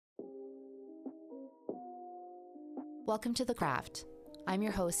Welcome to The Craft. I'm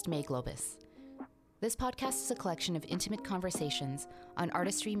your host, May Globus. This podcast is a collection of intimate conversations on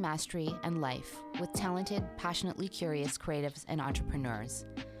artistry, mastery, and life with talented, passionately curious creatives and entrepreneurs.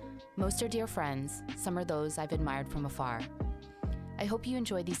 Most are dear friends, some are those I've admired from afar. I hope you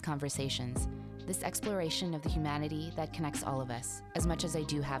enjoy these conversations, this exploration of the humanity that connects all of us, as much as I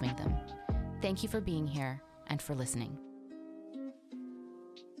do having them. Thank you for being here and for listening.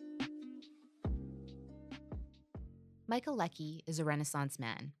 Michael Leckie is a Renaissance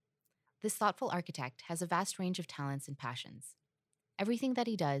man. This thoughtful architect has a vast range of talents and passions. Everything that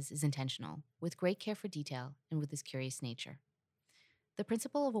he does is intentional, with great care for detail and with his curious nature. The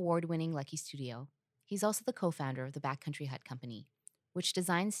principal of award-winning Leckie Studio, he's also the co-founder of the Backcountry Hut Company, which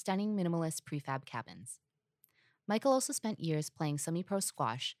designs stunning minimalist prefab cabins. Michael also spent years playing semi-pro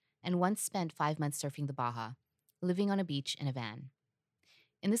squash and once spent 5 months surfing the Baja, living on a beach in a van.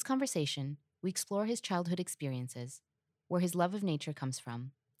 In this conversation, we explore his childhood experiences, where his love of nature comes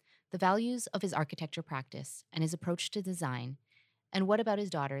from, the values of his architecture practice and his approach to design, and what about his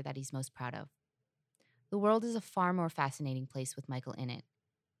daughter that he's most proud of. The world is a far more fascinating place with Michael in it,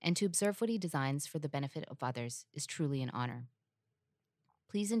 and to observe what he designs for the benefit of others is truly an honor.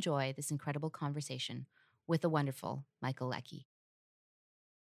 Please enjoy this incredible conversation with the wonderful Michael Leckie.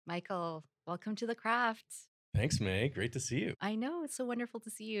 Michael, welcome to The Craft. Thanks, May. Great to see you. I know, it's so wonderful to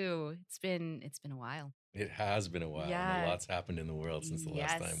see you. It's been a while. It has been a while, and a lot's happened in the world since the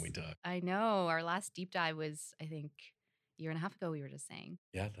last time we talked. I know. Our last deep dive was, I think, a year and a half ago, we were just saying.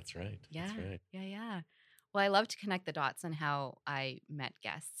 Yeah, that's right. That's right. Yeah. Well, I love to connect the dots on how I met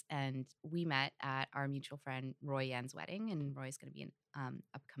guests, and we met at our mutual friend Roy Yan's wedding, and Roy's going to be an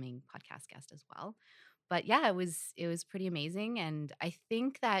upcoming podcast guest as well. But yeah, it was pretty amazing, and I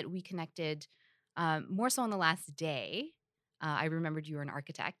think that we connected more so on the last day. I remembered you were an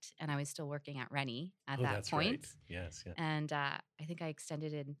architect, and I was still working at Rennie at that that's point. Right. Yes, yeah. And I think I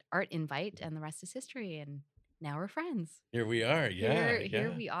extended an art invite, and the rest is history. And now we're friends. Here we are. Yeah,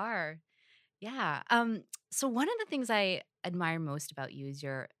 Here we are. Yeah. So one of the things I admire most about you is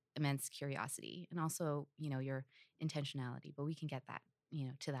your immense curiosity, and also, your intentionality. But we can get that,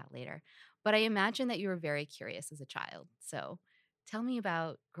 to that later. But I imagine that you were very curious as a child. So tell me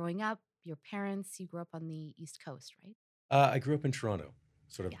about growing up. Your parents. You grew up on the East Coast, right? I grew up in Toronto,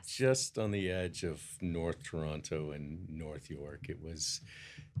 sort of Yes. just on the edge of North Toronto and North York. It was,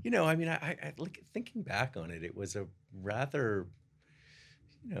 I like thinking back on it, it was a rather,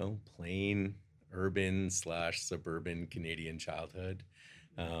 plain urban / suburban Canadian childhood.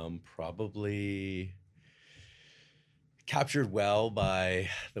 Probably captured well by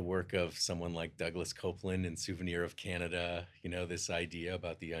the work of someone like Douglas Copeland in Souvenir of Canada, this idea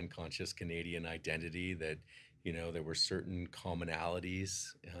about the unconscious Canadian identity that, there were certain commonalities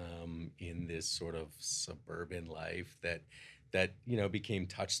in this sort of suburban life that became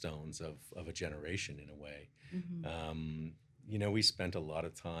touchstones of a generation in a way. Mm-hmm. We spent a lot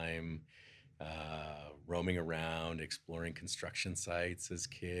of time roaming around, exploring construction sites as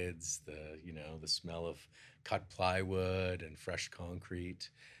kids, the smell of cut plywood and fresh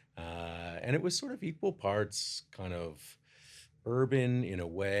concrete. And it was sort of equal parts kind of urban in a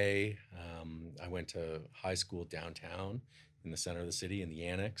way. I went to high school downtown in the center of the city in the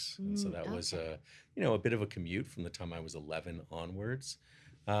Annex. And so that was a bit of a commute from the time I was 11 onwards.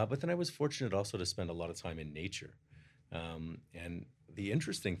 But then I was fortunate also to spend a lot of time in nature. And the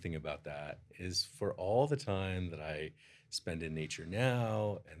interesting thing about that is for all the time that I spend in nature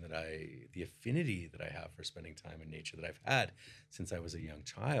now and the affinity that I have for spending time in nature that I've had since I was a young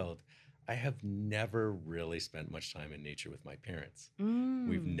child, I have never really spent much time in nature with my parents.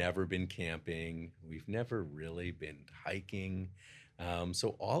 We've never been camping. We've never really been hiking.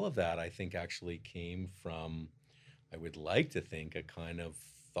 So all of that, I think, actually came from, I would like to think, a kind of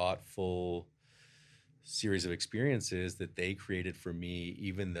thoughtful series of experiences that they created for me,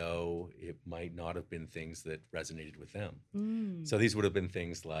 even though it might not have been things that resonated with them. So these would have been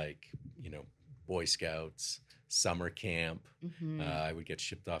things like, Boy Scouts, summer camp. Mm-hmm. I would get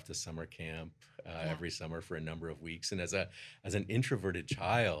shipped off to summer camp every summer for a number of weeks. And as an introverted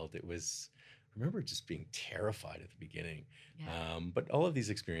child, I remember just being terrified at the beginning. Yeah. But all of these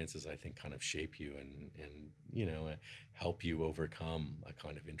experiences, I think, kind of shape you and help you overcome a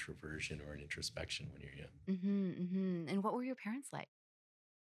kind of introversion or an introspection when you're young. Mm-hmm, mm-hmm. And what were your parents like?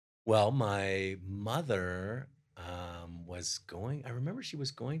 Well, my mother I remember she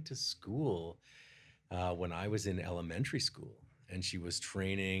was going to school when I was in elementary school, and she was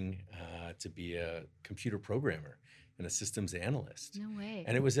training to be a computer programmer and a systems analyst. No way.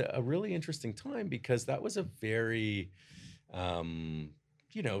 And it was a really interesting time because that was a very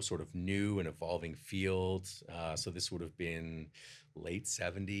sort of new and evolving field. So this would have been late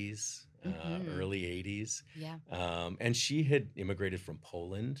 70s, Mm-hmm. early 80s. Yeah. And she had immigrated from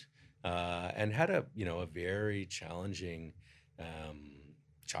Poland and had a very challenging um,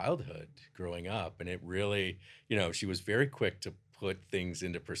 childhood growing up. And it really, she was very quick to put things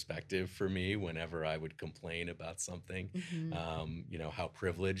into perspective for me whenever I would complain about something, Mm-hmm. how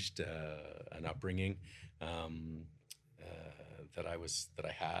privileged an upbringing. Um, that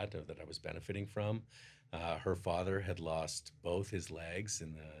I had or that I was benefiting from. Her father had lost both his legs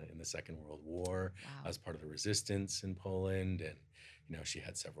in the Second World War Wow. as part of the resistance in Poland, and she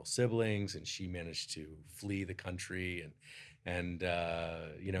had several siblings, and she managed to flee the country, and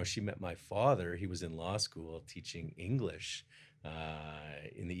she met my father. He was in law school teaching English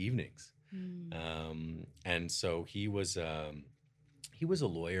in the evenings, Mm. and so he was a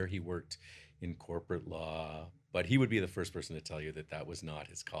lawyer. He worked in corporate law, but he would be the first person to tell you that that was not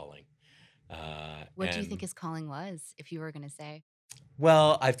his calling. What do you think And his calling was, if you were going to say?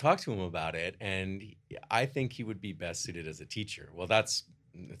 well, I've talked to him about it, and I think he would be best suited as a teacher. Well,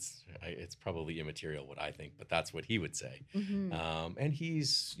 it's probably immaterial what I think, but that's what he would say. Mm-hmm. And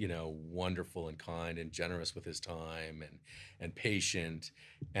he's wonderful and kind and generous with his time and patient.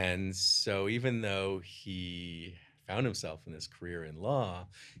 And so even though he found himself in this career in law,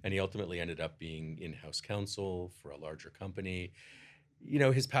 and he ultimately ended up being in-house counsel for a larger company,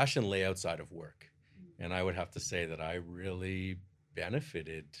 his passion lay outside of work. And I would have to say that I really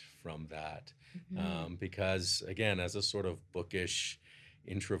benefited from that Mm-hmm. because, again, as a sort of bookish,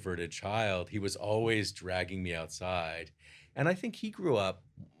 introverted child, he was always dragging me outside. And I think he grew up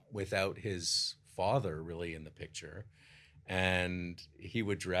without his father really in the picture. And he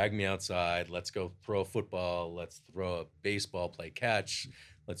would drag me outside. Let's go throw a football. Let's throw a baseball, play catch.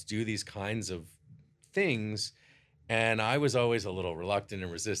 Let's do these kinds of things, and I was always a little reluctant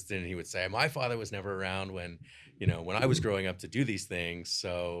and resistant. And he would say, "My father was never around when I was growing up to do these things.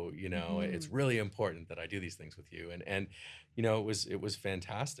 So, Mm-hmm. it's really important that I do these things with you." And it was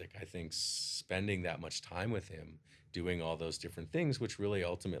fantastic. I think spending that much time with him, doing all those different things, which really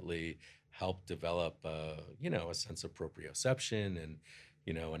ultimately helped develop, a sense of proprioception and,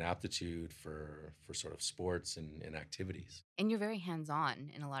 an aptitude for sort of sports and activities. And you're very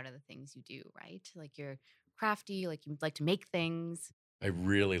hands-on in a lot of the things you do, right? Like you're crafty, like you like to make things. I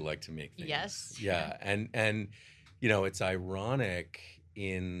really like to make things. Yes. Yeah, and it's ironic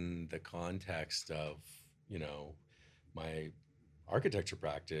in the context of, you know, my architecture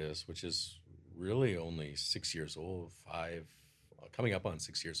practice, which is really only 6 years old, coming up on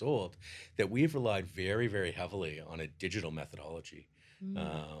 6 years old, that we've relied very, very heavily on a digital methodology,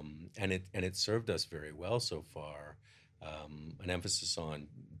 Mm, and it served us very well so far. An emphasis on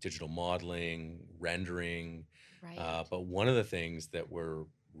digital modeling, rendering, right. but one of the things that we're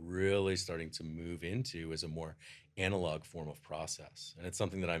really starting to move into is a more analog form of process, and it's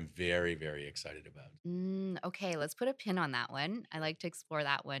something that I'm very, very excited about. Okay, let's put a pin on that one. I like to explore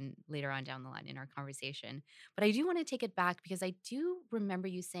that one later on down the line in our conversation. But I do want to take it back because I do remember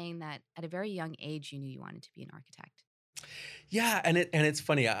you saying that at a very young age you knew you wanted to be an architect. Yeah, and it's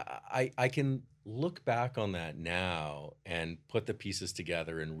funny. I can look back on that now and put the pieces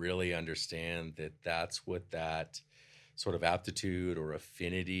together and really understand that that's what that sort of aptitude or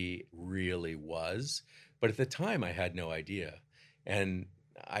affinity really was. But at the time, I had no idea, and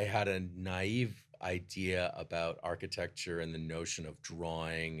I had a naive idea about architecture and the notion of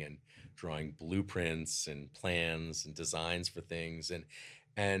drawing blueprints and plans and designs for things, and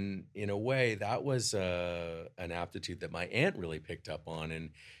in a way, that was an aptitude that my aunt really picked up on. And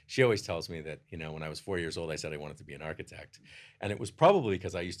she always tells me that, when I was 4 years old, I said I wanted to be an architect. And it was probably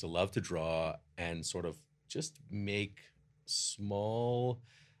because I used to love to draw and sort of just make small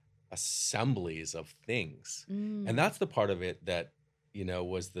assemblies of things. And Mm, that's the part of it that,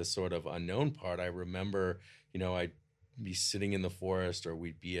 was the sort of unknown part. I remember, I'd be sitting in the forest or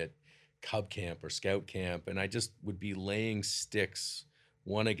we'd be at cub camp or scout camp, and I just would be laying sticks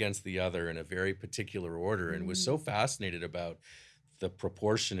one against the other in a very particular order and was so mm, fascinated about the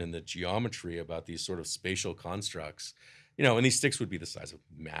proportion and the geometry about these sort of spatial constructs. And these sticks would be the size of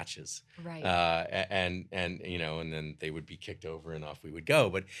matches, right. and then they would be kicked over and off we would go.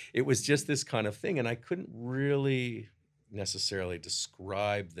 But it was just this kind of thing, and I couldn't really necessarily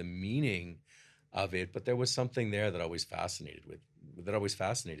describe the meaning of it, but there was something there that always fascinated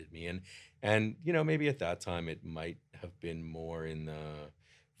me. And maybe at that time it might have been more in the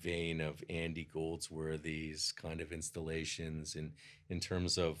vein of Andy Goldsworthy's kind of installations in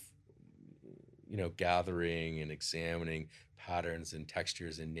terms of gathering and examining patterns and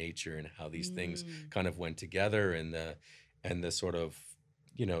textures in nature and how these things Mm, kind of went together, and the sort of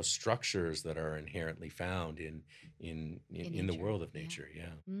structures that are inherently found In in the nature. world of Yeah. nature.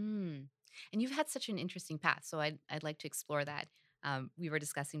 Yeah. Mm. And you've had such an interesting path. So I'd like to explore that. We were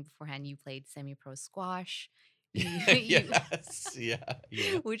discussing beforehand, you played semi-pro squash. You Yes. Yeah.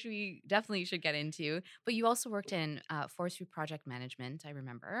 Yeah. which we definitely should get into. But you also worked in forestry project management, I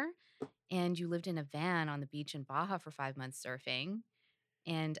remember. And you lived in a van on the beach in Baja for 5 months surfing.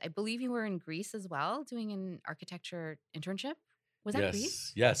 And I believe you were in Greece as well, doing an architecture internship. Was that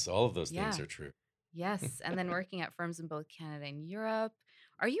Greece? Yes. Yes. All of those things Yeah. are true. Yes. And then working at firms in both Canada and Europe.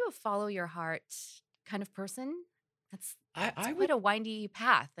 Are you a follow your heart kind of person? That's it's I quite would, a windy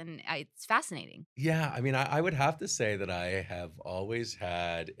path, and it's fascinating. yeah, I mean, I would have to say that I have always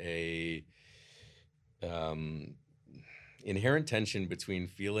had a um, inherent tension between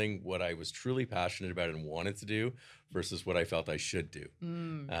feeling what I was truly passionate about and wanted to do versus what I felt I should do.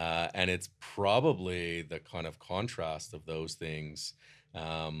 Mm. And it's probably the kind of contrast of those things,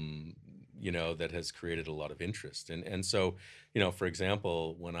 um, that has created a lot of interest. And so, for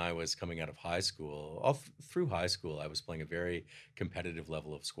example, when I was coming out of high school, through high school, I was playing a very competitive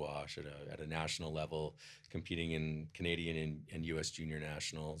level of squash at a national level, competing in Canadian and U.S. junior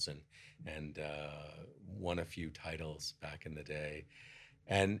nationals, and won a few titles back in the day.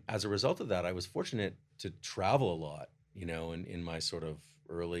 And as a result of that, I was fortunate to travel a lot, in my sort of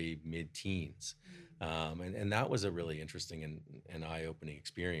early mid teens. And that was a really interesting and eye opening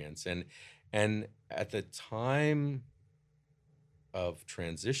experience. And at the time of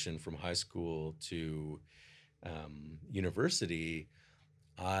transition from high school to university,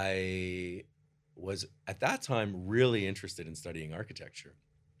 I was at that time really interested in studying architecture.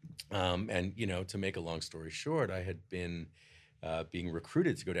 And to make a long story short, I had been being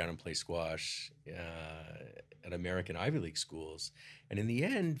recruited to go down and play squash at American Ivy League schools, and in the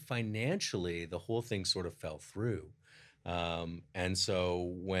end, financially, the whole thing sort of fell through. And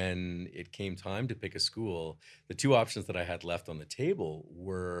so when it came time to pick a school, the two options that I had left on the table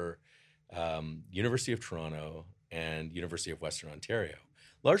were University of Toronto and University of Western Ontario.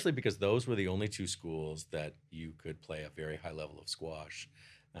 Largely because those were the only two schools that you could play a very high level of squash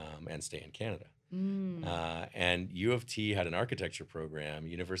and stay in Canada. Mm. And U of T had an architecture program.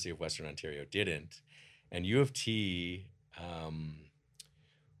 University of Western Ontario didn't. And U of T,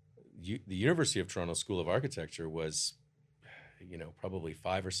 the University of Toronto School of Architecture was, probably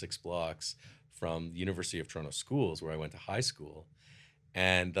 5 or 6 blocks from the University of Toronto schools where I went to high school.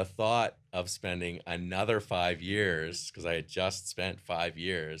 And the thought of spending another 5 years, because I had just spent 5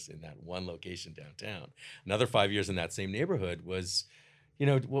 years in that one location downtown, another 5 years in that same neighborhood was,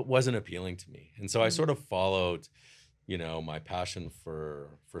 what wasn't appealing to me. And so I sort Mm. of followed, my passion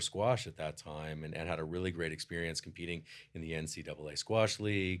for squash at that time, and had a really great experience competing in the NCAA Squash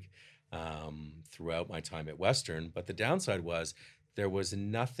League throughout my time at Western. But the downside was there was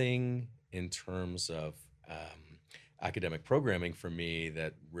nothing in terms of academic programming for me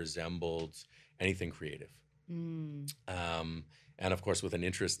that resembled anything creative. Mm. Um, and of course, with an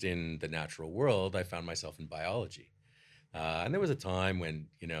interest in the natural world, I found myself in biology. And there was a time when,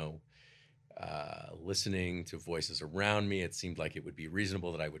 listening to voices around me, it seemed like it would be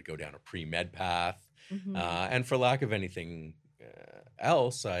reasonable that I would go down a pre-med path. Hmm. And for lack of anything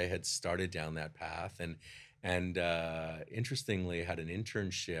else, I had started down that path, and interestingly had an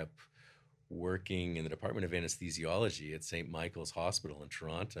internship working in the Department of Anesthesiology at St. Michael's Hospital in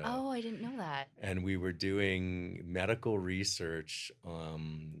Toronto. Oh, I didn't know that. And we were doing medical research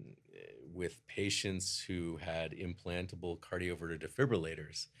with patients who had implantable cardioverter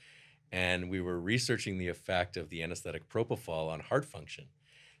defibrillators. And we were researching the effect of the anesthetic propofol on heart function.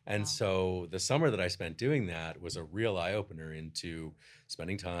 And Wow. so the summer that I spent doing that was a real eye opener into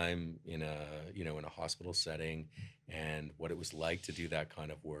spending time in a hospital setting and what it was like to do that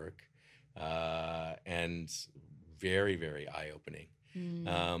kind of work, and very very eye opening.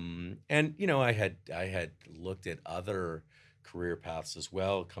 Mm. And I had looked at other career paths as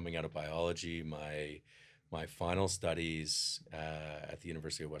well coming out of biology. My final studies at the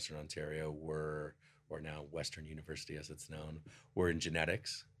University of Western Ontario were, or now Western University as it's known, were in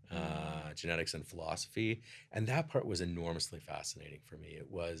genetics, Mm. genetics and philosophy, and that part was enormously fascinating for me. It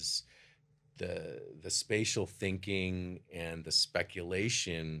was the spatial thinking and the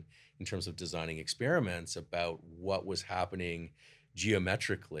speculation in terms of designing experiments about what was happening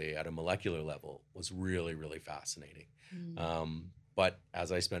geometrically at a molecular level was really really fascinating. Mm. But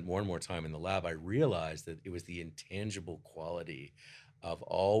as I spent more and more time in the lab, I realized that it was the intangible quality of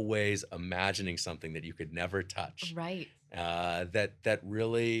always imagining something that you could never touch, Right. that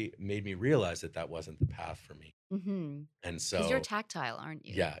really made me realize that that wasn't the path for me. Mm-hmm. And Because you're so, tactile, aren't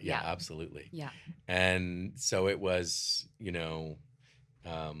you? yeah, yeah, Yeah. absolutely. Yeah. And so it was,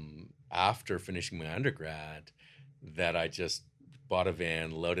 after finishing my undergrad that I just bought a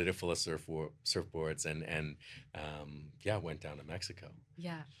van, loaded it full of surfboards, and yeah, went down to Mexico.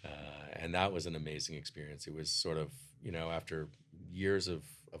 Yeah. And that was an amazing experience. It was sort of, after years of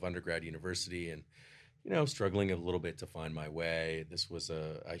undergrad university and, struggling a little bit to find my way, this was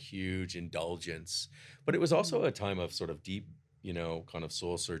a huge indulgence. But it was also Mm. a time of sort of deep, kind of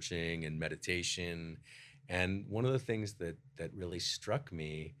soul searching and meditation. And one of the things that really struck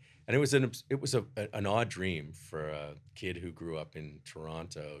me, and it was an odd dream for a kid who grew up in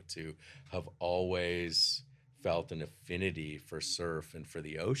Toronto to have always felt an affinity for surf and for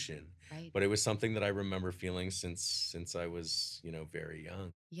the ocean, Right. but it was something that I remember feeling since I was, very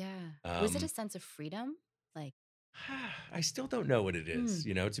young. Yeah. Was it a Um, sense of freedom? Like, I still don't know what it is,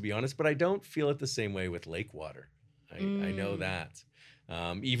 mm, to be honest, but I don't feel it the same way with lake water. I know mm, that.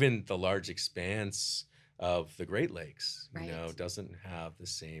 Even the large expanse of the Great Lakes, right. doesn't have the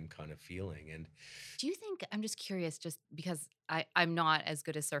same kind of feeling. And Do you think, I'm just curious, just because I'm not as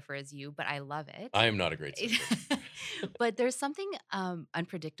good a surfer as you, but I love it. I am not a great surfer. But there's something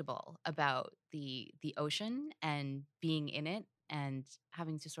unpredictable about the ocean and being in it and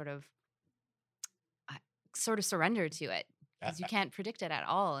having to uh, sort of surrender to it A- because you can't predict it at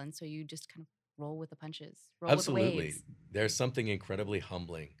all, and so you just kind of roll with the punches, roll with the Absolutely. waves. There's something incredibly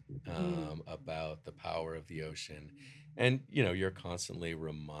humbling Hmm. about the power of the ocean. And, you're constantly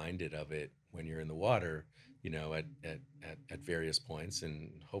reminded of it when you're in the water, at various points,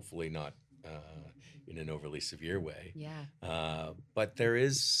 and hopefully not in an overly severe way. Yeah. But there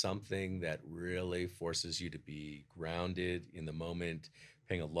is something that really forces you to be grounded in the moment,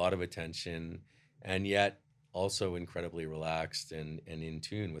 paying a lot of attention, and yet also incredibly relaxed and in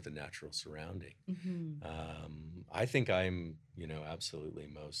tune with the natural surrounding. Hmm. I think I'm, absolutely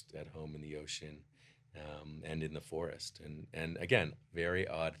most at home in the ocean, and in the forest. And again, very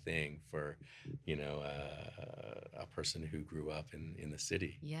odd thing for, a person who grew up in the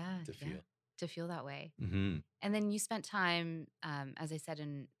city Yeah. to Yeah. feel. To feel that way. Hmm. And then you spent time, as I said,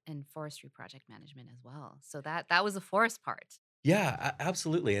 in forestry project management as well. So that was the forest part. Yeah,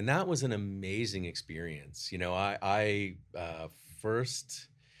 absolutely. And that was an amazing experience. I first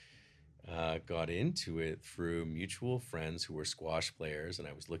got into it through mutual friends who were squash players, and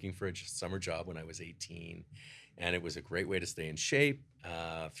I was looking for a summer job when I was 18. And it was a great way to stay in shape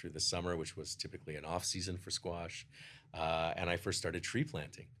through the summer, which was typically an off season for squash. And I first started tree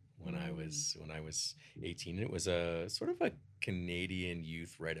planting Mm. when I was 18. It was a sort of a Canadian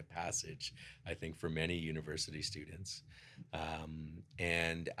youth rite of passage, I think, for many university students.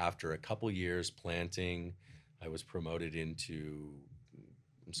 And after a couple years planting, I was promoted into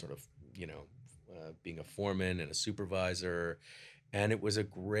sort of, being a foreman and a supervisor. And it was a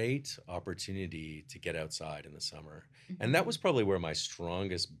great opportunity to get outside in the summer. And that Hmm. was probably where my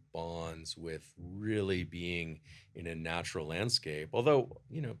strongest bonds with really being in a natural landscape. Although,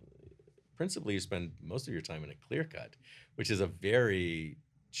 principally you spend most of your time in a clear cut, which is a very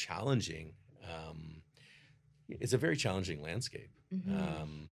challenging, um, it's a very challenging landscape. Hmm.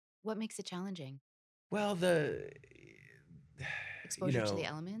 Um, What makes it challenging? well, you Exposure to the know,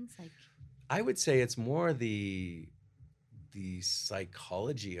 elements, like. I would say it's more the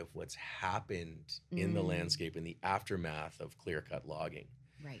psychology of what's happened in the Mm, landscape in the aftermath of clear cut logging.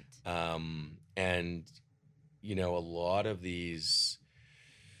 right. And a lot of these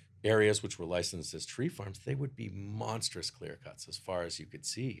areas which were licensed as tree farms, they would be monstrous clear cuts as far as you could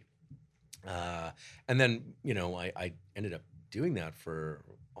see. Uh, and then, I ended up doing that for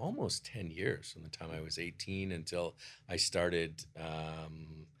almost 10 years from the time I was 18 until I started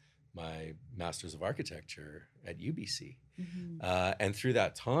my Master's of Architecture at UBC. Hmm. And through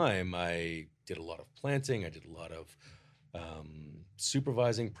that time, I did a lot of planting, I did a lot of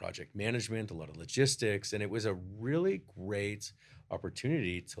supervising, project management, a lot of logistics. And it was a really great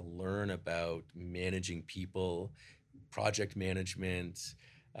opportunity to learn about managing people, project management,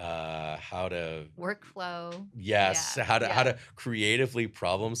 how to Workflow. yes, Yeah. how Yeah. to creatively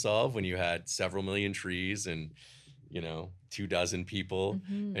problem solve when you had several million trees and 2 dozen people,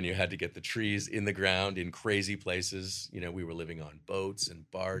 and Hmm. you had to get the trees in the ground in crazy places. We were living on boats and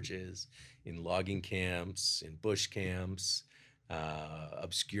barges, in logging camps, in bush camps,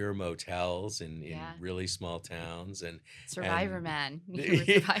 obscure motels in Yeah. really small towns, Survivor and man. You were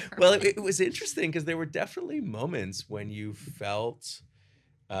Survivor well, man. it was interesting because there were definitely moments when you felt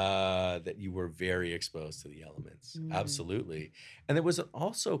that you were very exposed to the elements. Mm, Absolutely. And there was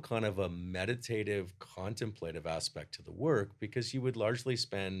also kind of a meditative, contemplative aspect to the work because you would largely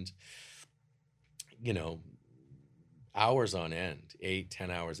spend, you know, hours on end, 8,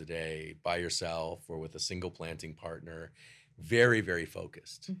 10 hours a day by yourself or with a single planting partner, very, very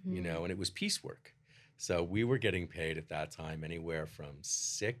focused, Mm-hmm. and it was piecework. So we were getting paid at that time anywhere from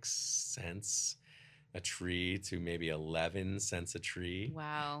 6 cents a tree to maybe 11 cents a tree.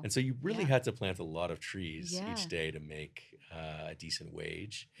 Wow. And so you really Yeah. had to plant a lot of trees each Yeah. day to make a decent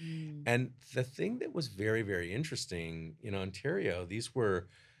wage. Mm. And the thing that was very, very interesting in Ontario, these were,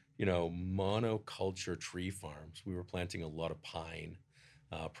 monoculture tree farms. We were planting a lot of pine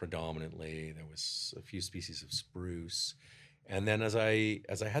predominantly. There was a few species of spruce. And then as I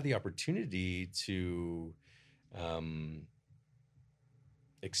had the opportunity to um,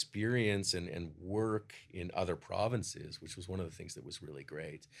 experience and work in other provinces, which was one of the things that was really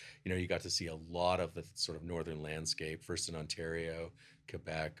great. You got to see a lot of the sort of northern landscape, first in Ontario,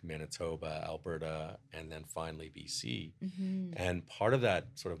 Quebec, Manitoba, Alberta, and then finally BC. Mm-hmm. And part of that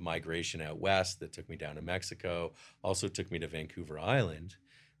sort of migration out west that took me down to Mexico also took me to Vancouver Island,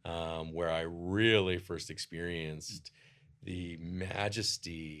 where I really first experienced the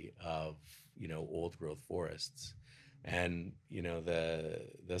majesty of, old growth forests and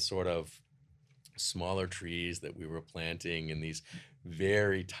the sort of smaller trees that we were planting in these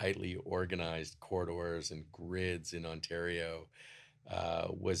very tightly organized corridors and grids in Ontario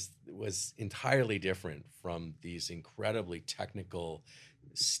was entirely different from these incredibly technical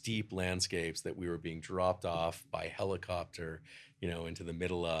steep landscapes that we were being dropped off by helicopter into the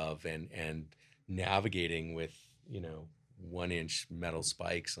middle of and navigating with you know 1 inch metal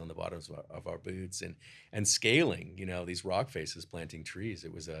spikes on the bottoms of our boots and scaling these rock faces planting trees.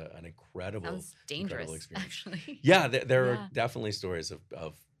 It was an Sounds incredible dangerous, experience. actually. Yeah, there are Yeah. definitely stories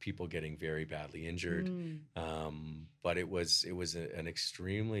of people getting very badly injured, Mm. but it was an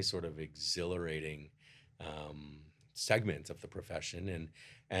extremely sort of exhilarating um, segment of the profession,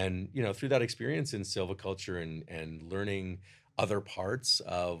 and through that experience in silviculture and learning other parts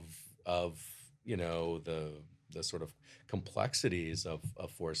of the sort of complexities of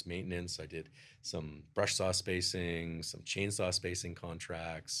forest maintenance. I did some brush saw spacing, some chainsaw spacing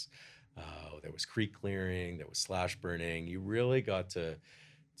contracts. There was creek clearing, there was slash burning. You really got to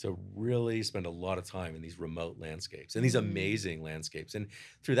really spend a lot of time in these remote landscapes and these Mm. amazing landscapes. And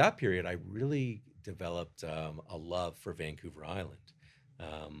through that period, I really developed a love for Vancouver Island.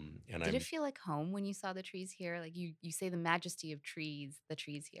 And Did it I'm feel like home when you saw the trees here? Like you say the majesty of trees, the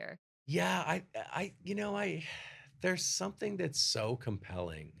trees here. Yeah, I there's something that's so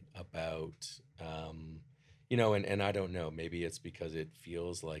compelling about, and I don't know, maybe it's because it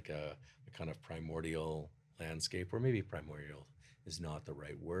feels like a kind of primordial landscape, or maybe primordial is not the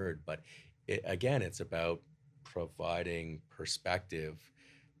right word, but again, it's about providing perspective.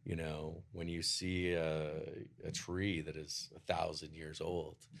 When you see a tree that is 1,000 years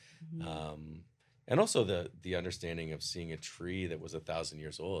old, Mhm. um, and also the understanding of seeing a tree that was 1,000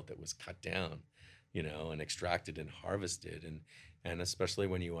 years old that was cut down, and extracted and harvested, and especially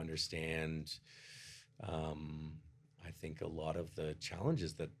when you understand, um, I think a lot of the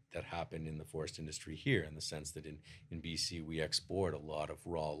challenges that happen in the forest industry here, in the sense that in BC we export a lot of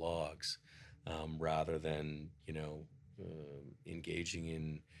raw logs, rather than engaging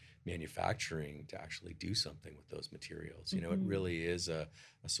in manufacturing to actually do something with those materials. It Mhm. really is a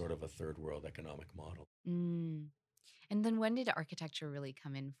sort of a third world economic model. Mm. And then when did architecture really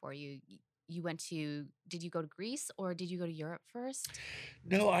come in for you? You went to, did you go to Greece or did you go to Europe first?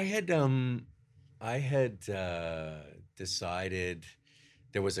 No, I had decided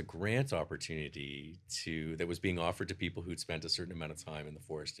there was a grant opportunity that was being offered to people who'd spent a certain amount of time in the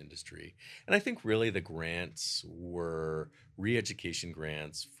forest industry. And I think really the grants were re-education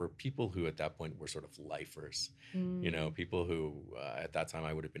grants for people who at that point were sort of lifers. Mm. People who at that time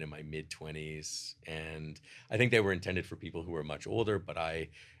I would have been in my mid 20s, and I think they were intended for people who were much older, but I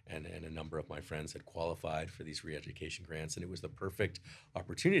and a number of my friends had qualified for these re-education grants, and it was the perfect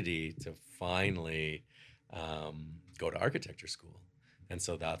opportunity to finally go to architecture school. And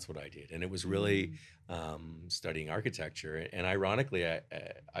so that's what I did, and it was really Mm. studying architecture. And ironically,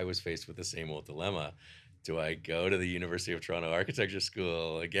 I was faced with the same old dilemma: do I go to the University of Toronto Architecture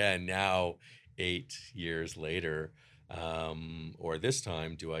School again now, 8 years later, or this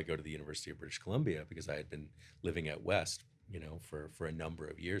time do I go to the University of British Columbia, because I had been living out west, for a number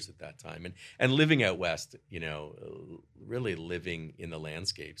of years at that time, and living out west, really living in the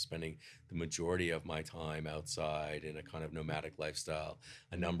landscape, spending the majority of my time outside in a kind of nomadic lifestyle,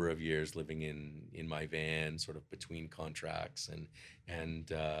 a number Mm. of years living in my van, sort of between contracts, and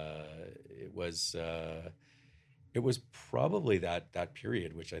it was probably that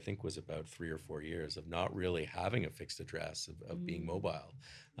period, which I think was about 3 or 4 years of not really having a fixed address, of being Mm. mobile,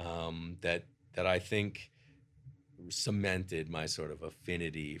 that I think cemented my sort of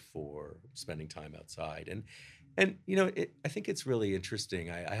affinity for spending time outside. And I think it's really interesting.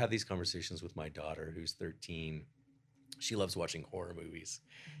 I have these conversations with my daughter, who's 13. She loves watching horror movies,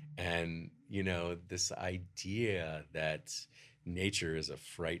 and this idea that nature is a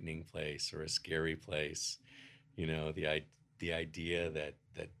frightening place or a scary place. The idea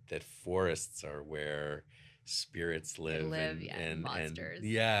that forests are where spirits They live, live, and yeah, and monsters.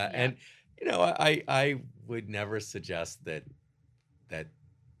 yeah, Yeah. and I would never suggest that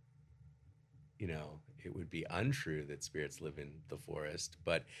it would be untrue that spirits live in the forest,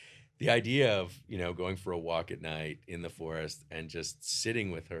 but the idea of going for a walk at night in the forest and just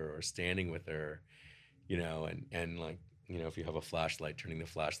sitting with her or standing with her, and like, if you have a flashlight, turning the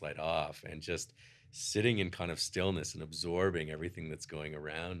flashlight off and just sitting in kind of stillness and absorbing everything that's going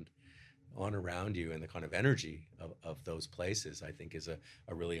around you, and the kind of energy of those places, I think is a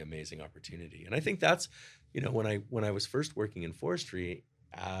really amazing opportunity. And I think that's, when I was first working in forestry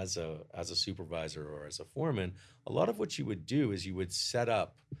as a supervisor or as a foreman, a lot of what you would do is you would set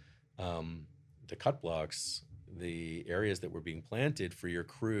up um, the cut blocks, the areas that were being planted for your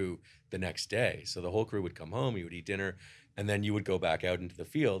crew the next day. So the whole crew would come home, you would eat dinner, and then you would go back out into the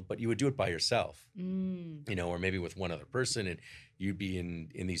field, but you would do it by yourself, Mm. or maybe with one other person, and you'd be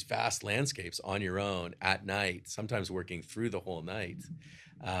in these vast landscapes on your own at night, sometimes working through the whole night.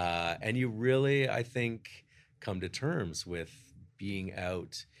 And you really, I think, come to terms with being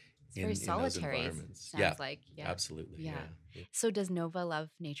out It's very in those solitary, environments. Yeah, sounds like. Yeah. absolutely. Yeah. Yeah. So does Nova love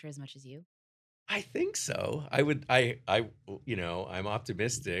nature as much as you? I think so. I'm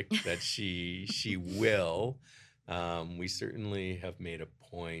optimistic that she will. We certainly have made a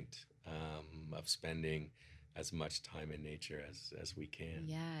point of spending as much time in nature as we can.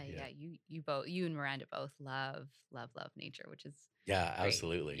 Yeah, Yeah. yeah. You and Miranda both love nature, which is Yeah, great.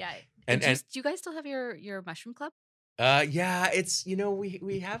 absolutely. Yeah. And Do and you guys still have your mushroom club? yeah, it's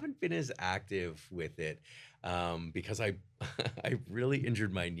we haven't been as active with it because I I really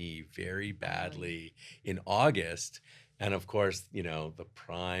injured my knee very Oh, yeah. badly in August, and of course, the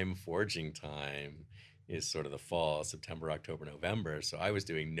prime foraging time is sort of the fall, September, October, November. So I was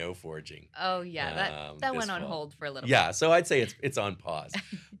doing no foraging Oh, yeah. That this went on fall. hold for a little bit. Yeah, so I'd say it's on pause,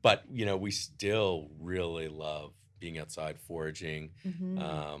 but we still really love being outside foraging. Hmm.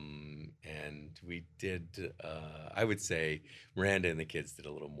 And we did, I would say Miranda and the kids did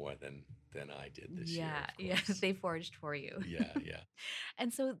a little more than I did this year, Yeah, of yeah. course. They foraged for you. Yeah, yeah.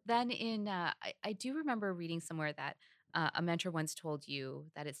 And so then I do remember reading somewhere that a mentor once told you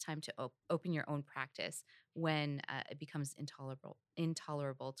that it's time to open your own practice when it becomes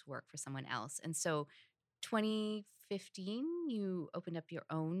intolerable to work for someone else. And so 2015, you opened up your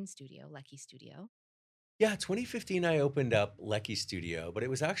own studio, Leckie Studio. Yeah, 2015, I opened up Leckie Studio, but it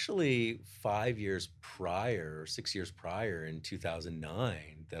was actually 5 years prior, 6 years prior, in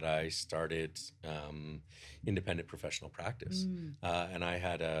 2009, that I started independent professional practice. Mm. And I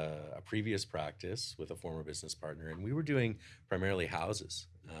had a previous practice with a former business partner, and we were doing primarily houses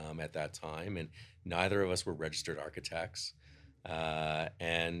at that time, and neither of us were registered architects.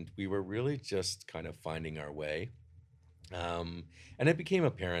 And we were really just kind of finding our way. And it became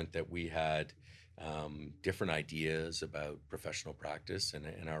apparent that we had different ideas about professional practice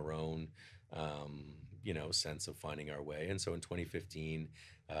and our own, sense of finding our way. And so in 2015,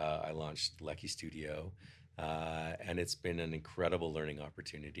 I launched Leckie Studio, and it's been an incredible learning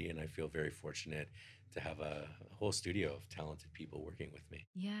opportunity. And I feel very fortunate to have a whole studio of talented people working with me.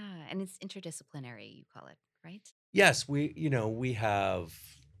 Yeah, and it's interdisciplinary, you call it, right? Yes, we have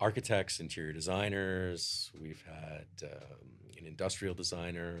architects, interior designers. We've had an industrial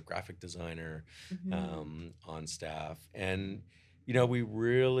designer, graphic designer Hmm. on staff, and we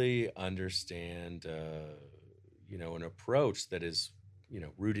really understand an approach that is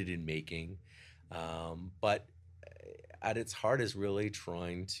rooted in making, but at its heart is really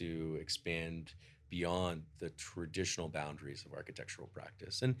trying to expand beyond the traditional boundaries of architectural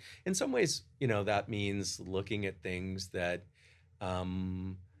practice. And in some ways, that means looking at things that,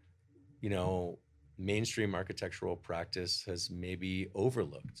 um, you know, mainstream architectural practice has maybe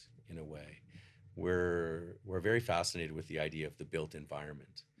overlooked in a way. We're very fascinated with the idea of the built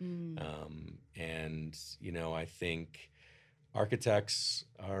environment, Mm. and I think architects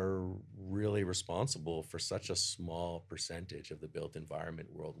are really responsible for such a small percentage of the built environment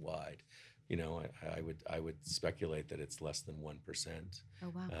worldwide. I would speculate that it's less than 1%. Oh,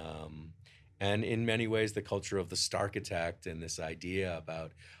 wow. Um, and in many ways, the culture of the starchitect and this idea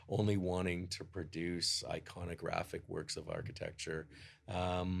about only wanting to produce iconographic works of architecture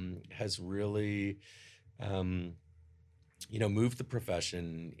has really, um, moved the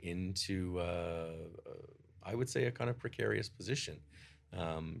profession into, I would say, a kind of precarious position.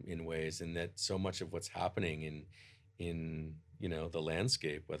 in ways, and that so much of what's happening in the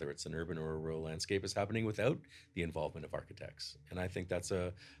landscape, whether it's an urban or a rural landscape, is happening without the involvement of architects. And I think that's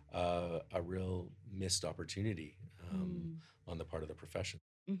a real missed opportunity Mm. on the part of the profession.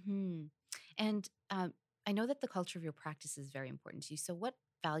 Mm-hmm. And I know that the culture of your practice is very important to you. So, what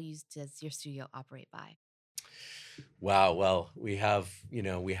values does your studio operate by? Wow. Well, we have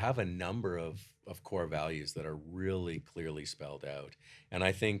a number of core values that are really clearly spelled out. And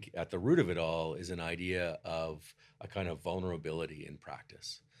I think at the root of it all is an idea of a kind of vulnerability in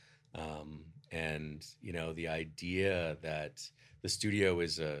practice. And, the idea that the studio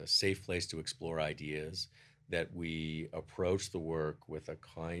is a safe place to explore ideas, that we approach the work with a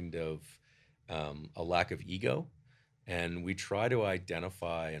kind of a lack of ego, and we try to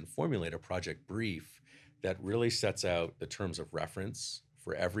identify and formulate a project brief that really sets out the terms of reference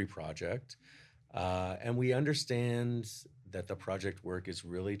for every project. And we understand that the project work is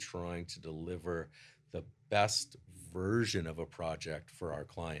really trying to deliver the best version of a project for our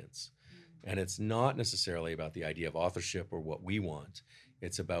clients. And it's not necessarily about the idea of authorship or what we want,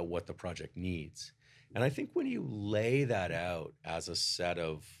 it's about what the project needs. And I think when you lay that out as a set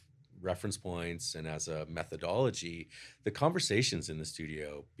of reference points and as a methodology, the conversations in the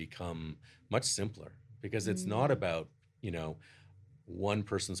studio become much simpler, because it's not Mm. about, you know, one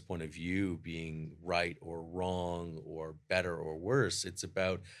person's point of view being right or wrong or better or worse. It's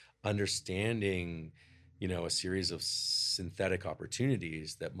about understanding, a series of synthetic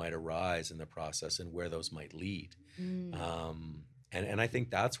opportunities that might arise in the process and where those might lead. Mm. And I think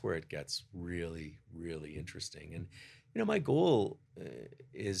that's where it gets really, really interesting. And, my goal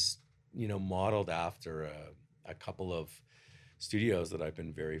is, modeled after a couple of studios that I've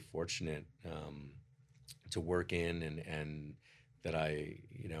been very fortunate to work in, and that I,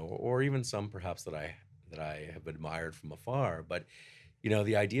 or even some perhaps that I have admired from afar. But,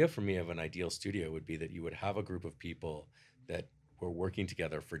 the idea for me of an ideal studio would be that you would have a group of people that were working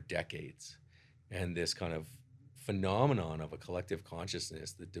together for decades, and this kind of phenomenon of a collective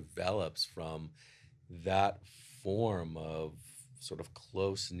consciousness that develops from that form of sort of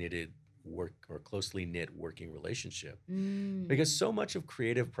close knitted work or closely knit working relationship, because Mm. so much of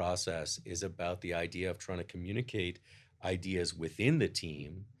creative process is about the idea of trying to communicate ideas within the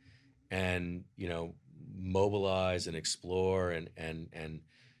team, and mobilize and explore and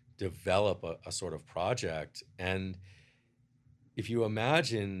develop a sort of project. And if you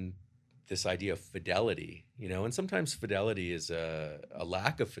imagine this idea of fidelity, and sometimes fidelity is a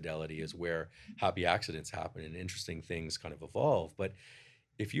lack of fidelity is where happy accidents happen and interesting things kind of evolve. But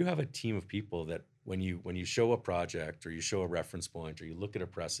if you have a team of people that when you show a project, or you show a reference point, or you look at a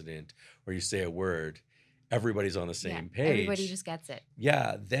precedent, or you say a word, everybody's on the Yeah, same everybody page. just gets it.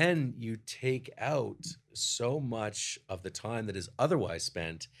 Yeah, then you take out so much of the time that is otherwise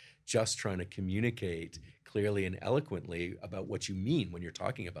spent just trying to communicate clearly and eloquently about what you mean when you're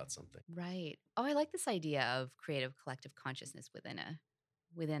talking about something. Right. Oh, I like this idea of creative collective consciousness within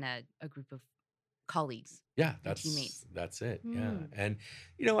a group of colleagues Yeah, and that's teammates. that's it. Yeah, Hmm. and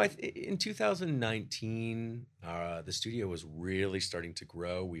in 2019, the studio was really starting to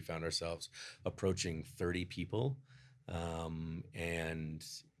grow. We found ourselves approaching 30 people, and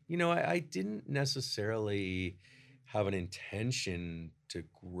I didn't necessarily have an intention to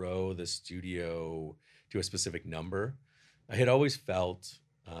grow the studio to a specific number. I had always felt.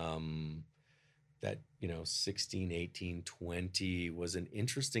 That 16, 18, 20 was an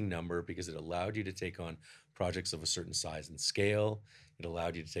interesting number because it allowed you to take on projects of a certain size and scale. It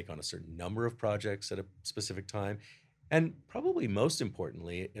allowed you to take on a certain number of projects at a specific time, and probably most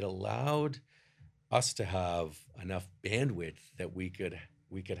importantly, it allowed us to have enough bandwidth that we could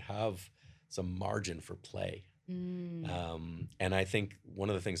have some margin for play. Mm. And I think one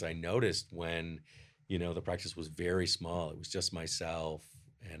of the things I noticed when, the practice was very small, it was just myself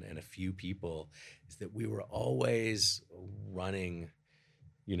and a few people, is that we were always running,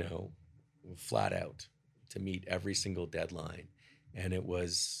 you know, flat out to meet every single deadline. And it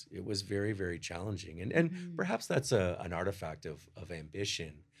was very, very challenging. And Hmm. perhaps that's an artifact of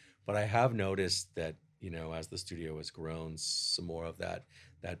ambition. But I have noticed that, as the studio has grown, some more of that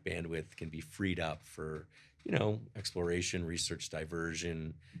bandwidth can be freed up for, exploration, research,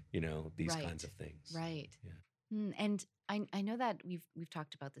 diversion, these kinds Right. of things. Right. Yeah. And I know that we've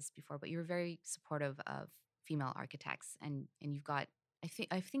talked about this before, but you're very supportive of female architects, and you've got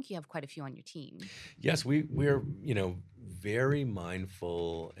I think you have quite a few on your team. Yes, we're very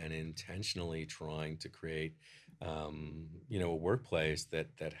mindful and intentionally trying to create a workplace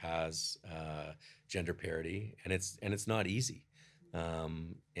that has gender parity, and it's not easy.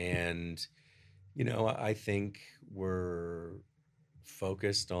 And I think we're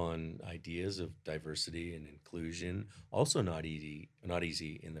focused on ideas of diversity and inclusion. Also, not easy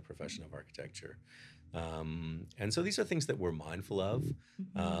in the profession of architecture. And so these are things that we're mindful of.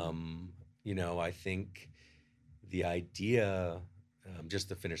 Mm-hmm. Um, I think the idea, just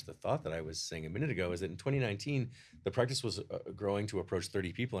to finish the thought that I was saying a minute ago, is that in 2019, the practice was growing to approach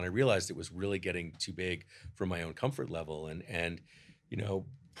 30 people. And I realized it was really getting too big for my own comfort level. And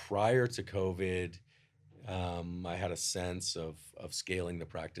prior to COVID, I had a sense of scaling the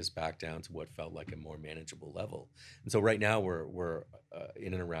practice back down to what felt like a more manageable level. And so right now we're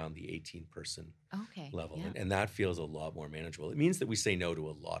in and around the 18-person Okay. level, Yeah. and that feels a lot more manageable. It means that we say no to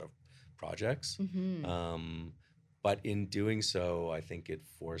a lot of projects, Mm-hmm. um, but in doing so, I think it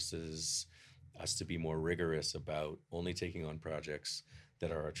forces us to be more rigorous about only taking on projects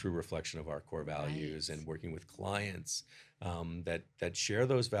that are a true reflection of our core Right. values, and working with clients that share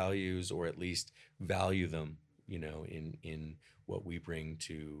those values, or at least value them, in what we bring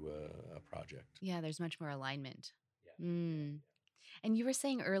to a project. Yeah, there's much more alignment. Yeah, yeah, Mm. And you were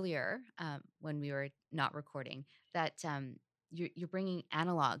saying earlier, when we were not recording, that you're bringing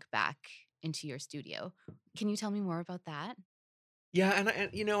analog back into your studio. Can you tell me more about that? yeah. And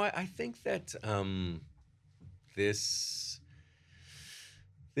I think that this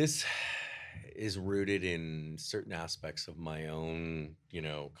this is rooted in certain aspects of my own,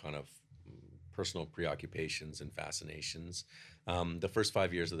 kind of personal preoccupations and fascinations. The first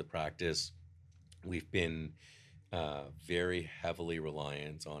 5 years of the practice, we've been very heavily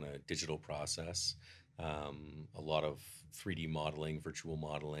reliant on a digital process, a lot of 3D modeling, virtual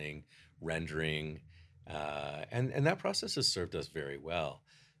modeling, rendering, and that process has served us very well.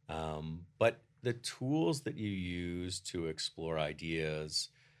 But the tools that you use to explore ideas,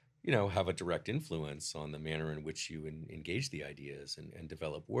 have a direct influence on the manner in which you engage the ideas and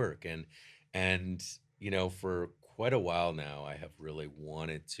develop work. And for quite a while now, I have really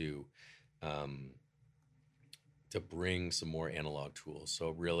wanted um, to bring some more analog tools. So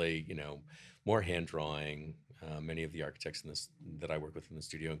really, more hand drawing. Many of the architects that I work with in the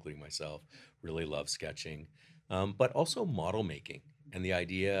studio, including myself, really love sketching, but also model making, and the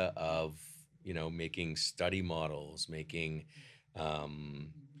idea of making study models, making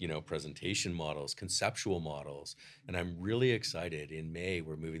presentation models, conceptual models. And I'm really excited. In May,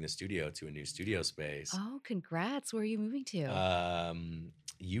 we're moving the studio to a new studio space, Oh, congrats. Where are you moving to? um,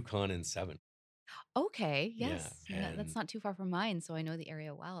 Yukon and Seven. Okay. Yeah, Yes. Yeah, that's and not too far from mine, so I know the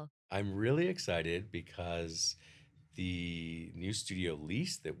area well. I'm really excited because the new studio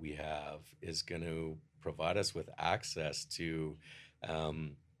lease that we have is going to provide us with access to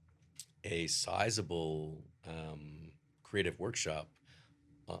um, a sizable creative workshop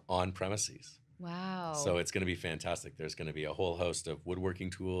on premises. So Wow. it's going to be fantastic. There's going to be a whole host of woodworking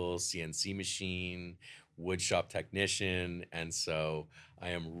tools, CNC machine, wood shop technician. And so I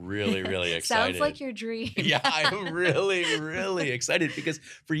am really, really Sounds excited. like your dream. Yeah, I am really, really excited because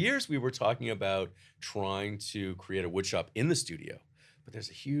for years we were talking about trying to create a wood shop in the studio. But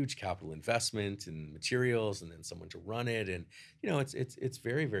there's a huge capital investment in materials and then someone to run it. And it's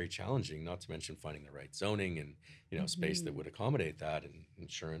very, very challenging, not to mention finding the right zoning and space that Hmm. would accommodate that, and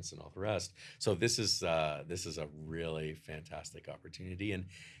insurance and all the rest. So this is a really fantastic opportunity. And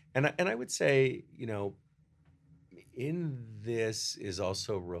I would say, in this is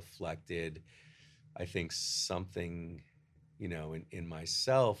also reflected, I think, something, in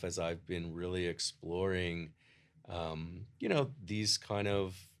myself, as I've been really exploring, these kind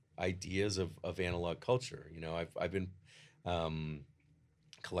of ideas of analog culture. I've been um,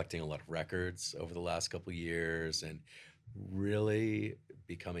 collecting a lot of records over the last couple of years, and really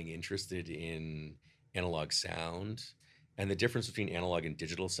becoming interested in analog sound and the difference between analog and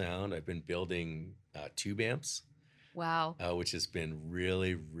digital sound. I've been building tube amps, Wow. which has been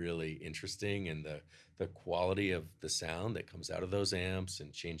really, really interesting. And the quality of the sound that comes out of those amps,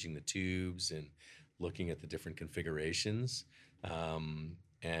 and changing the tubes and looking at the different configurations.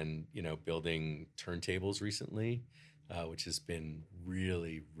 And building turntables recently, which has been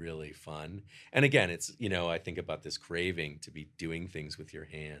really, really fun. And again, it's I think about this craving to be doing things with your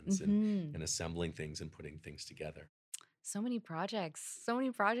hands, and Hmm. and assembling things and putting things together. So many projects. So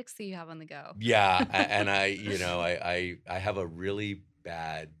many projects that you have on the go. Yeah, and I have a really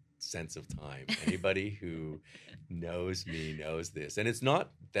bad sense of time. Anybody who knows me knows this, and it's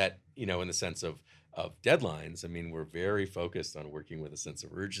not that in the sense of deadlines. I mean, we're very focused on working with a sense of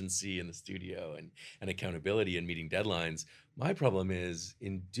urgency in the studio, and accountability and meeting deadlines. My problem is,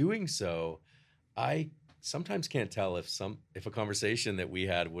 in doing so, I sometimes can't tell if a conversation that we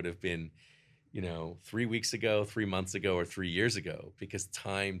had would have been 3 weeks ago, 3 months ago, or 3 years ago, because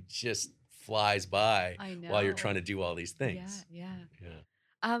time just flies by I while you're trying know. to do all these Yeah, things. yeah.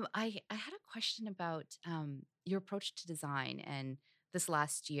 Yeah. I had a question about your approach to design and this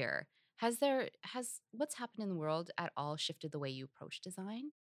last year. Has what's happened in the world at all shifted the way you approach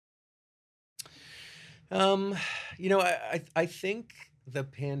design? Um, I think the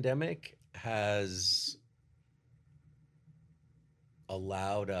pandemic has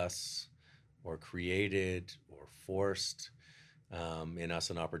allowed us or created or forced in us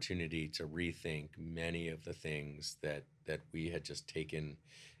an opportunity to rethink many of the things that we had just taken,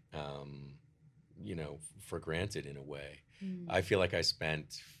 um, for granted in a way. Mm. I feel like I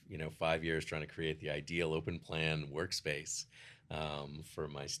spent, 5 years trying to create the ideal open plan workspace for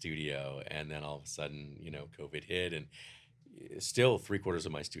my studio, and then all of a sudden, COVID hit, and still 3/4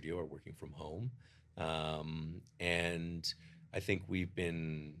 of my studio are working from home, and I think we've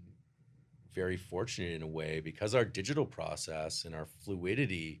been very fortunate in a way because our digital process and our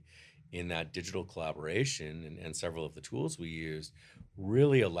fluidity in that digital collaboration and several of the tools we used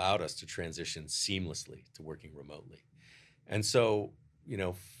really allowed us to transition seamlessly to working remotely. And so,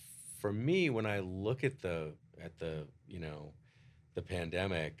 for me, when I look at the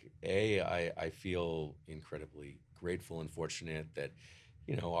pandemic, I feel incredibly grateful and fortunate that,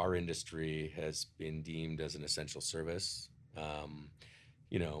 our industry has been deemed as an essential service.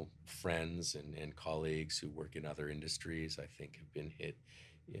 Friends and colleagues who work in other industries, I think, have been hit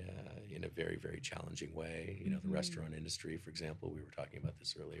in a very, very challenging way. The Hmm. restaurant industry, for example, we were talking about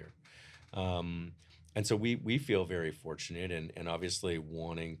this earlier. Um, and so we feel very fortunate, and obviously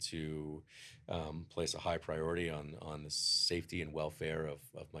wanting to place a high priority on the safety and welfare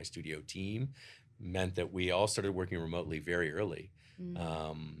of my studio team meant that we all started working remotely very early.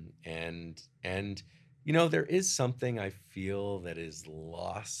 Mm. And there is something I feel that is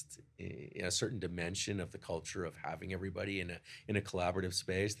lost in a certain dimension of the culture of having everybody in a collaborative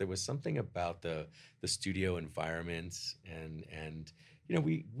space. There was something about the studio environment, and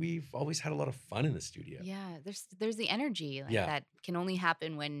we've always had a lot of fun in the studio. Yeah, there's the energy Yeah. that can only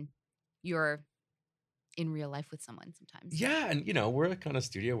happen when you're in real life with someone sometimes. Yeah, and we're the kind of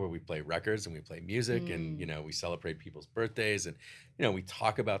studio where we play records and we play music, and Mm. we celebrate people's birthdays, and we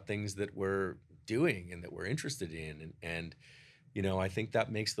talk about things that we're doing and that we're interested in, and I think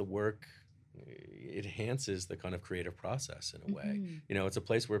that makes the work, it enhances the kind of creative process in a way. Hmm. It's a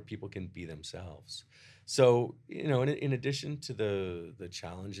place where people can be themselves. So, in addition to the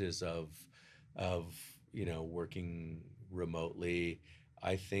challenges of working remotely,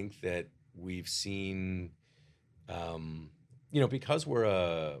 I think that we've seen, um, because we're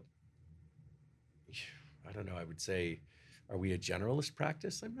I don't know, I would say, are we a generalist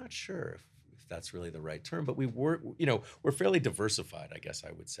practice? I'm not sure if that's really the right term, but we're fairly diversified, I guess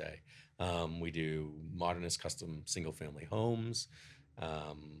I would say. We do modernist custom single family homes,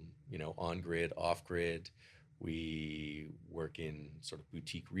 on grid, off grid. We work in sort of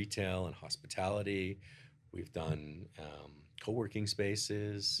boutique retail and hospitality. We've done co working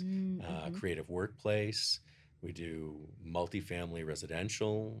spaces, Mm, mm-hmm. creative workplace. We do multifamily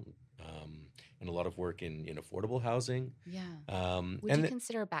residential, and a lot of work in affordable housing. Yeah. Um, Would you and the,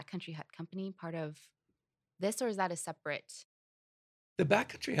 consider Backcountry Hut Company part of this, or is that a separate? the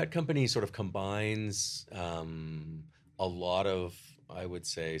Backcountry Hut Company sort of combines a lot of, I would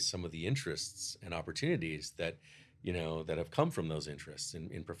say, some of the interests and opportunities that have come from those interests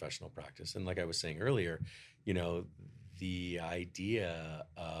in professional practice. And like I was saying earlier, you know, the idea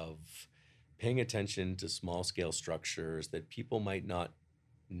of paying attention to small scale structures that people might not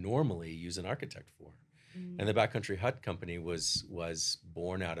normally use an architect for. And the Mm. Backcountry Hut Company was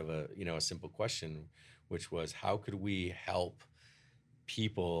born out of a simple question, which was how could we help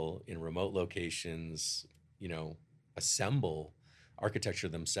people in remote locations, you know, assemble architecture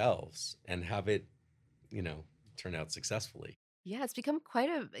themselves and have it, you know, turn out successfully. Yeah, it's become quite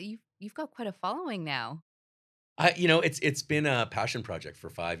a you've got quite a following now. It's been a passion project for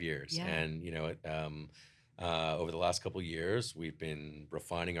 5 years, Yeah. and over the last couple years, we've been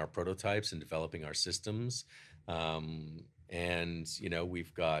refining our prototypes and developing our systems, and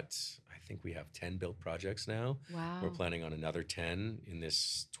we've got, I think we have 10 built projects now. We're Wow. planning on another 10 in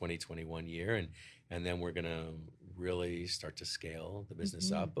this 2021 year, and then we're gonna really start to scale the business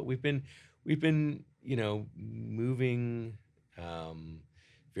Hmm. up. But we've been moving.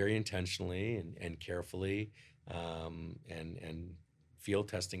 Very intentionally and carefully, and field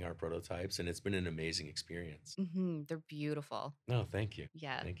testing our prototypes, and it's been an amazing experience. Hmm. They're beautiful. No, thank you,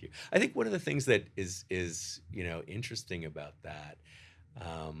 Yeah. thank you. I think one of the things that is interesting about that,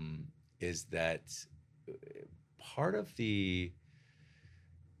 is that uh, part of the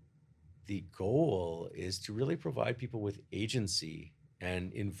goal is to really provide people with agency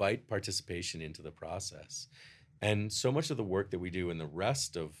and invite participation into the process. And so much of the work that we do in the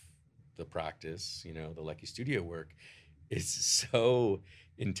rest of the practice, the Leckie Studio work, is so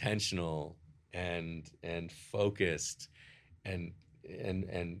intentional and focused and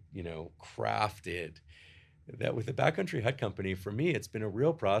crafted, that with the Backcountry Hut Company, for me, it's been a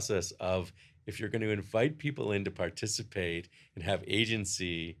real process of, if you're going to invite people in to participate and have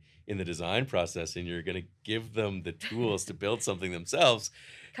agency in the design process, and you're going to give them the tools to build something themselves,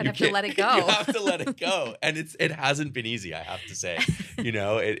 Kind you of have to can't, let it you go. have to let it go. And it hasn't been easy, I have to say.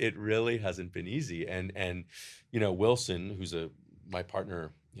 It really hasn't been easy. And Wilson, who's my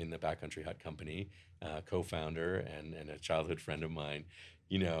partner in the Backcountry Hut Company, co-founder and a childhood friend of mine,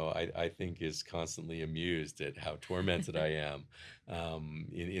 I think is constantly amused at how tormented I am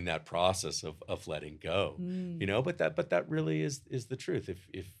in that process of letting go. But that really is the truth.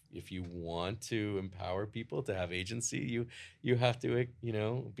 If you want to empower people to have agency, you have to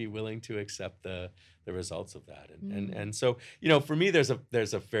be willing to accept the results of that. And so for me, there's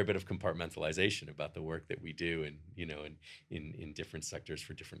a fair bit of compartmentalization about the work that we do, and in different sectors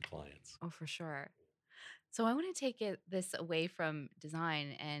for different clients. Oh, for sure. So I want to take this away from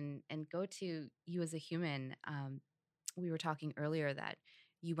design and go to you as a human. We were talking earlier that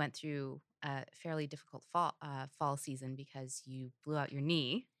you went through a fairly difficult fall season because you blew out your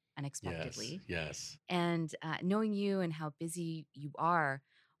knee Yes, unexpectedly. yes. And knowing you and how busy you are,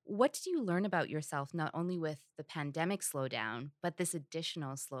 what did you learn about yourself, not only with the pandemic slowdown, but this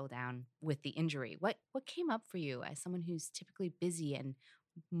additional slowdown with the injury? What came up for you as someone who's typically busy and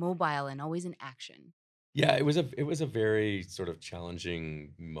mobile and always in action? Yeah, it was a very sort of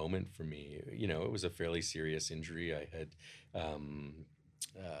challenging moment for me. It was a fairly serious injury. I had um,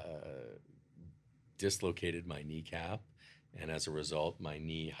 uh, dislocated my kneecap, and as a result, my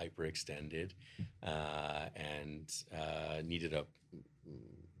knee hyperextended and needed a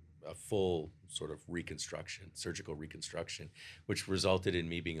full sort of reconstruction, surgical reconstruction, which resulted in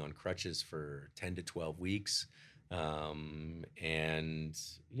me being on crutches for 10 to 12 weeks. And,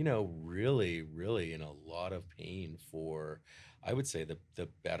 really, really in a lot of pain for, I would say, the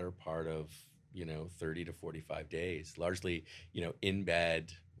better part of, 30 to 45 days, largely, in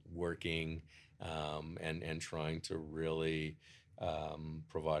bed, working, and trying to really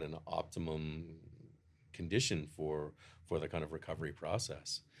provide an optimum condition for the kind of recovery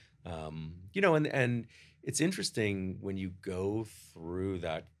process. And it's interesting when you go through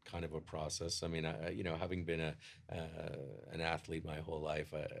that kind of a process. I mean, having been an athlete my whole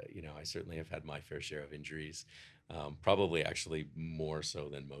life, I certainly have had my fair share of injuries, probably actually more so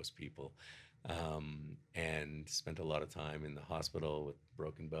than most people, and spent a lot of time in the hospital with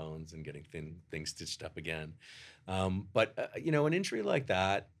broken bones and getting things stitched up again. But an injury like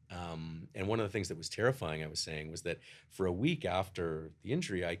that, and one of the things that was terrifying, I was saying, was that for a week after the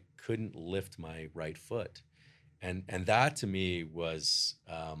injury, I couldn't lift my right foot, and that to me was,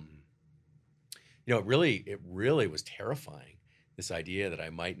 it really was terrifying. This idea that I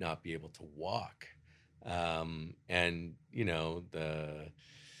might not be able to walk, and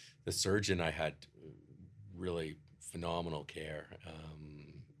the surgeon, I had really phenomenal care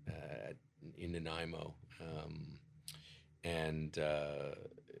in Nanaimo, and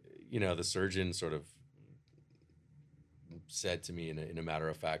the surgeon sort of said to me in a matter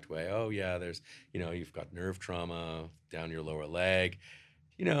of fact way, "Oh yeah, you've got nerve trauma down your lower leg.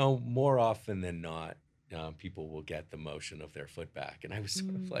 More often than not, people will get the motion of their foot back." And I was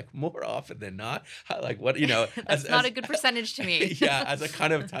sort of Mm. like, more often than not, like what, That's not a good percentage to me. yeah, as a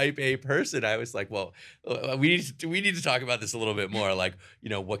kind of type A person, I was like, well, we need to talk about this a little bit more. Like,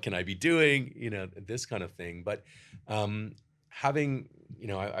 what can I be doing? This kind of thing. But having,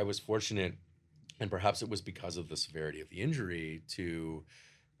 I was fortunate, and perhaps it was because of the severity of the injury, to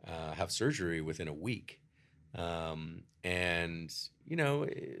have surgery within a week. And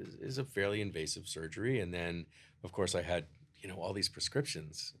is a fairly invasive surgery. And then, of course, I had all these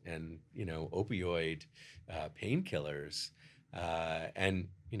prescriptions and opioid painkillers, and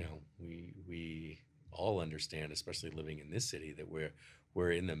we all understand, especially living in this city, that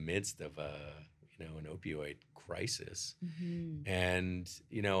we're in the midst of an opioid crisis. Mhm. And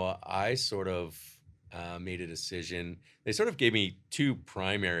I sort of made a decision. They sort of gave me two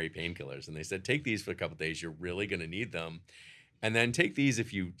primary painkillers, and they said, take these for a couple of days. You're really going to need them, and then take these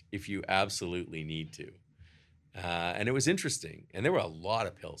if you absolutely need to. And it was interesting, and there were a lot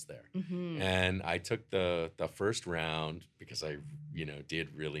of pills there. Mhm. And I took the first round because I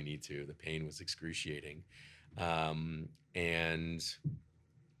did really need to. The pain was excruciating, and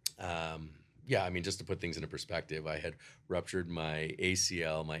yeah, I mean, just to put things into perspective, I had ruptured my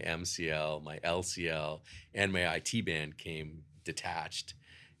ACL, my MCL, my LCL, and my IT band came detached.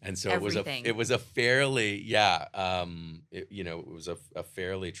 And so Everything. it was a fairly, yeah, it was a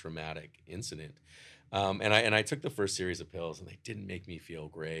fairly traumatic incident. And I took the first series of pills, and they didn't make me feel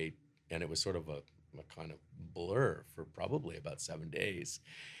great. And it was sort of a kind of blur for probably about 7 days.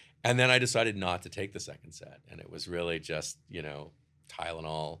 And then I decided not to take the second set. And it was really just,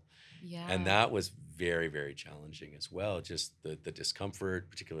 Tylenol. And Yeah. that was very, very challenging as well. Just the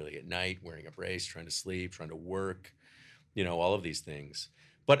discomfort, particularly at night, wearing a brace, trying to sleep, trying to work, all of these things.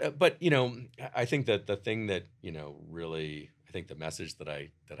 But I think that the thing that really, I think the message that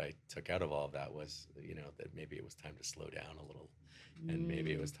I took out of all of that was that maybe it was time to slow down a little, and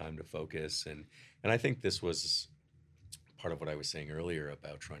maybe it Mm. was time to focus. And I think this was part of what I was saying earlier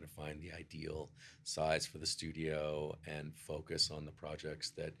about trying to find the ideal size for the studio and focus on the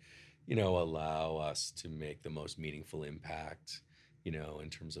projects that allow us to make the most meaningful impact, in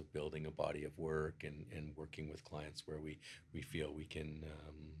terms of building a body of work, and working with clients where we feel we can,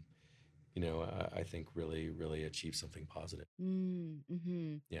 I think really, really achieve something positive. Mm.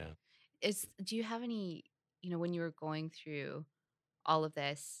 Mm-hmm. Yeah. Do you have any, when you were going through all of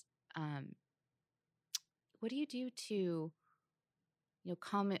this, um, what do you do to,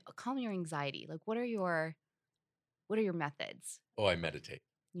 calm your anxiety? Like, what are your methods? Oh, I meditate.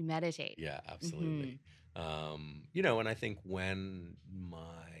 You meditate. Yeah, Mm-hmm. absolutely. And I think when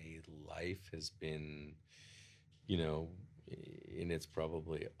my life has been, you know, in its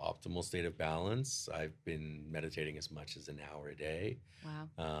probably optimal state of balance, I've been meditating as much as an hour a day.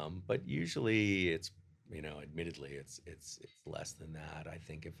 Wow. But usually it's, admittedly, it's less than that. I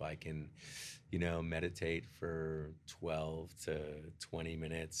think if I can, meditate for 12 to 20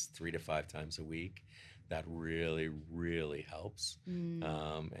 minutes, 3 to 5 times a week, that really, really helps,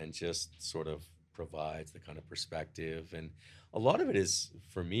 Mm. and just sort of provides the kind of perspective. And a lot of it is,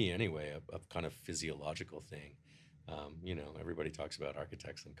 for me anyway, a kind of physiological thing. Everybody talks about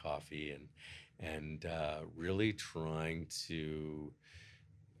architects and coffee, and really trying to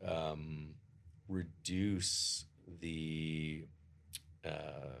um, reduce uh,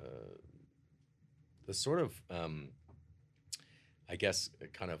 the sort of, I guess,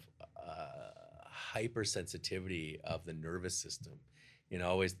 kind of hypersensitivity of the nervous system.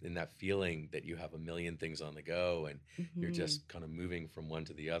 Always in that feeling that you have a million things on the go, and you're Mm-hmm. just kind of moving from one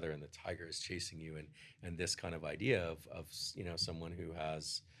to the other, and the tiger is chasing you, and this kind of idea of someone who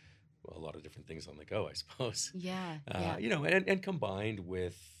has a lot of different things on the go, I suppose. Yeah. Yeah. And combined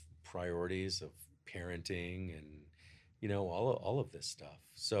with priorities of parenting, and all of this stuff.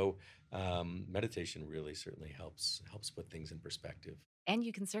 So meditation really certainly helps put things in perspective. And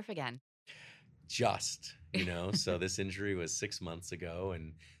you can surf again. Just, so this injury was 6 months ago,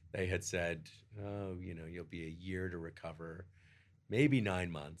 and they had said, oh, you'll be a year to recover, maybe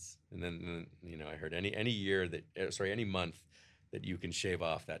 9 months. And then, I heard any month that you can shave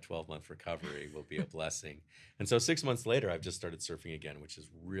off that 12-month recovery will be a blessing. And so 6 months later, I've just started surfing again, which is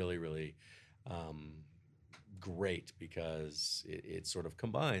really, really um, great, because it sort of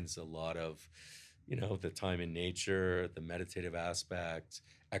combines a lot of, the time in nature, the meditative aspect,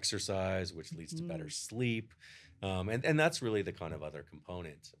 exercise, which leads to better Mm-hmm. sleep. And that's really the kind of other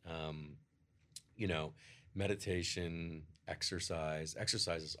component. You know, Meditation, exercise.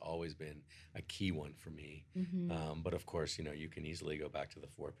 Exercise has always been a key one for me. Mm-hmm. But of course, you can easily go back to the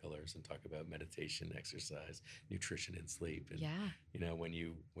four pillars and talk about meditation, exercise, nutrition, and sleep. And Yeah. when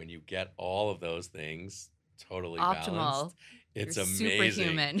you get all of those things totally Optimal. balanced, You're it's amazing.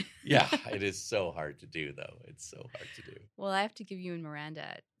 superhuman. Yeah, it is so hard to do, though. It's so hard to do. Well, I have to give you and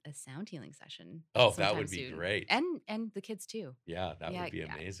Miranda a sound healing session Oh, that sometime would be soon, great. and the kids too. Yeah, that Yeah, would be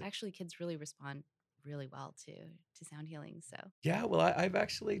yeah. amazing. Actually, kids really respond really well to sound healing. So, Yeah, well, I've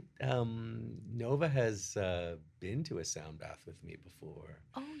actually, Nova has been to a sound bath with me before.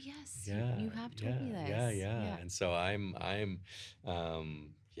 oh yes, you Yeah, you have told yeah, me yeah, this. yeah. Yeah. And so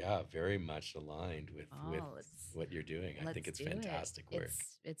yeah, very much aligned with Oh, what you're doing. I think let's it's do it. fantastic work.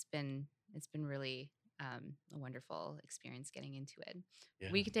 It's been really a wonderful experience getting into it.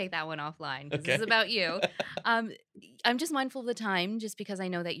 Yeah. We could take that one offline because this is Okay. about you. Um, I'm just mindful of the time, just because I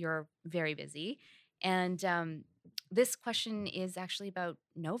know that you're very busy, and this question is actually about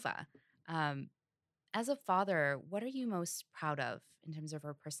Nova. Um, as a father, what are you most proud of in terms of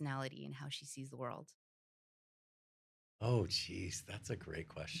her personality and how she sees the world? Oh, geez, that's a great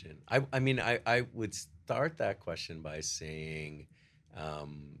question. I mean, I would start that question by saying,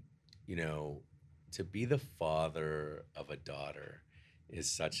 um, you know, to be the father of a daughter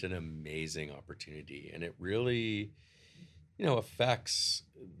is such an amazing opportunity, and it really, affects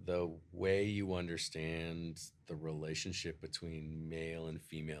the way you understand the relationship between male and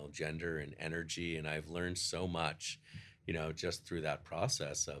female gender and energy. And I've learned so much, just through that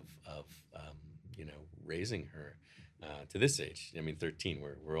process of raising her to this age. I mean, 13.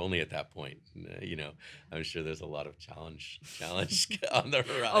 We're only at that point. I'm sure there's a lot of challenge on the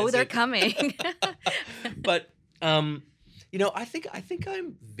Oh, they're horizon. coming. But I think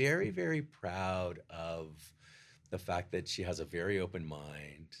I'm very, very proud of the fact that she has a very open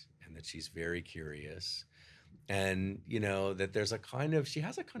mind and that she's very curious, and that she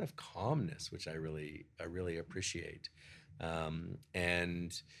has a kind of calmness which I really appreciate.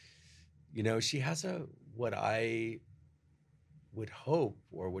 And she has what I would hope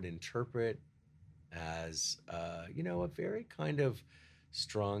or would interpret as a very kind of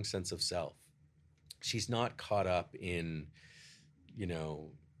strong sense of self. She's not caught up in you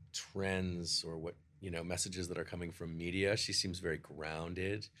know trends or what messages that are coming from media. She seems very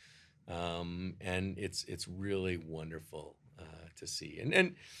grounded, and it's really wonderful to see.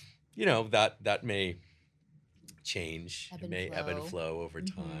 And that may change. Ebb It and may ebb and flow. flow over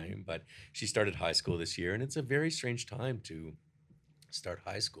Mm-hmm. time. But she started high school this year, and it's a very strange time to start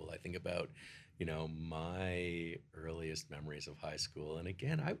high school. I think about my earliest memories of high school, and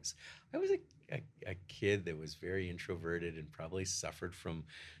again, I was a kid that was very introverted and probably suffered from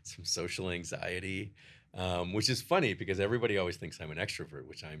some social anxiety, which is funny because everybody always thinks I'm an extrovert,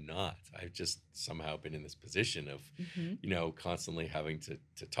 which I'm not. I've just somehow been in this position of Mm-hmm. constantly having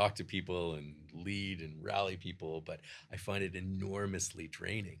to talk to people and lead and rally people, but I find it enormously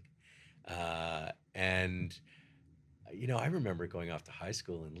draining. And I remember going off to high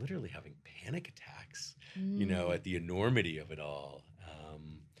school and literally having panic attacks, Mm. at the enormity of it all.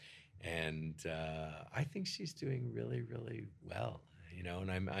 And I think she's doing really, really well,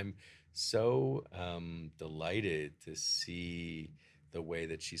 and I'm so delighted to see the way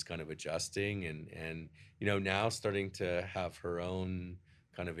that she's kind of adjusting and now starting to have her own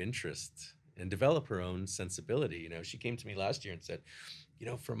kind of interest and develop her own sensibility. She came to me last year and said,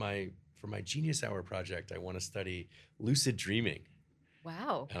 for my Genius Hour project, I want to study lucid dreaming.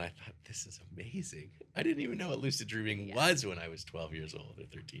 Wow. And I thought, this is amazing. I didn't even know what lucid dreaming Yeah. was when I was 12 years old or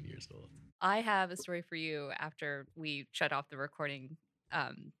 13 years old. I have a story for you after we shut off the recording,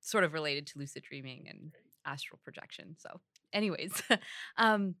 sort of related to lucid dreaming and astral projection. So, anyways,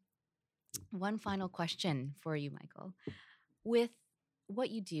 um, One final question for you, Michael. With what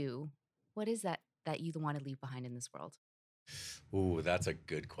you do, what is that you want to leave behind in this world? Ooh, that's a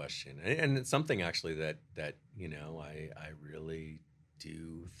good question, and it's something actually that I really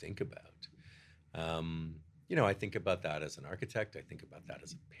do think about. I think about that as an architect. I think about that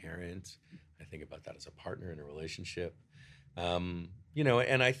as a parent. I think about that as a partner in a relationship. And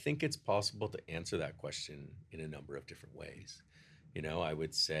I think it's possible to answer that question in a number of different ways. I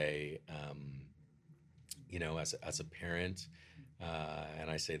would say, as a parent, and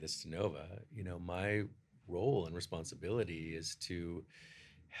I say this to Nova, my role and responsibility is to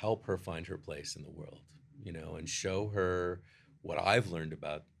help her find her place in the world, and show her what I've learned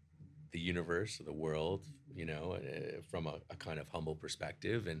about the universe or the world, from a kind of humble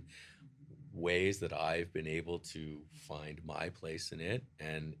perspective, and ways that I've been able to find my place in it,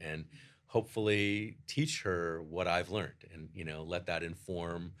 and hopefully teach her what I've learned, and let that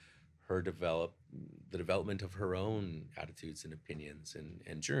inform her the development of her own attitudes and opinions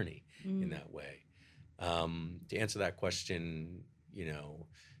and journey in Mm. that way. To answer that question,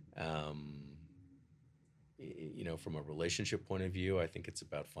 um, from a relationship point of view, I think it's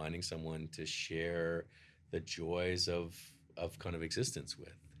about finding someone to share the joys of kind of existence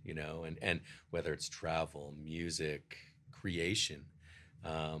with, and whether it's travel, music, creation,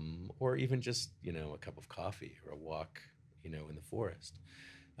 or even just a cup of coffee or a walk, in the forest.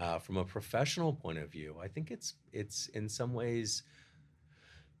 From a professional point of view, I think it's in some ways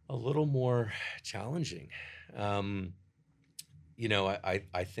a little more challenging. Um,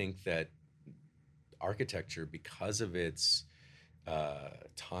 I think that architecture, because of its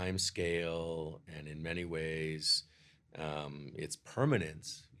time scale and in many ways its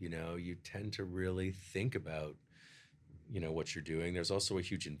permanence, you tend to really think about what you're doing. There's also a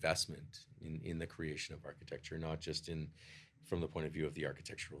huge investment in the creation of architecture, not just in from the point of view of the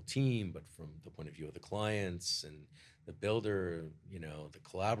architectural team, but from the point of view of the clients and the builder, the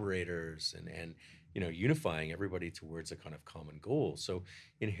collaborators, and unifying everybody towards a kind of common goal. So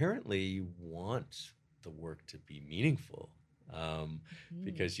inherently, you want the work to be meaningful, um, Mhm.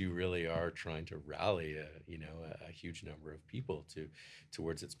 because you really are trying to rally a huge number of people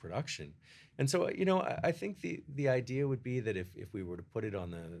towards its production. And so I think the idea would be that if we were to put it on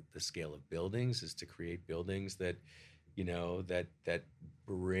the scale of buildings, is to create buildings that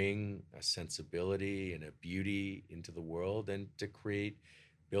bring a sensibility and a beauty into the world, and to create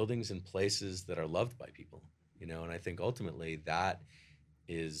buildings and places that are loved by people, And I think ultimately that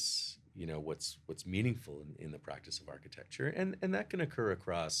is, what's meaningful in the practice of architecture. And that can occur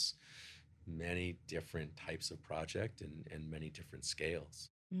across many different types of project and many different scales.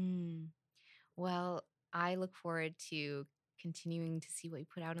 Mm. Well, I look forward to continuing to see what you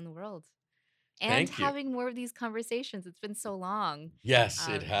put out in the world and Thank you. having more of these conversations. It's been so long. Yes,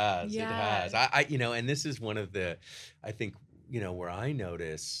 it has. It Yeah. has. And this is one of the, I think, where I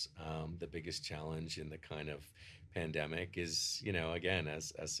notice the biggest challenge in the kind of pandemic is, again,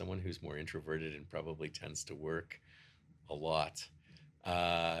 as someone who's more introverted and probably tends to work a lot.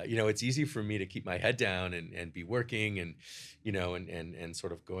 It's easy for me to keep my head down and be working and, and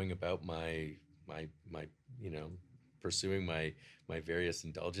sort of going about my, pursuing my various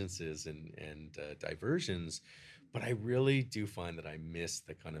indulgences and diversions. But I really do find that I miss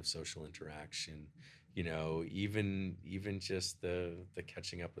the kind of social interaction, even just the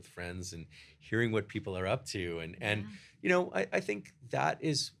catching up with friends and hearing what people are up to. And I think that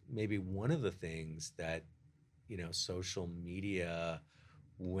is maybe one of the things that, social media,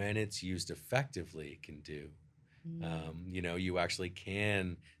 when it's used effectively, can do. You actually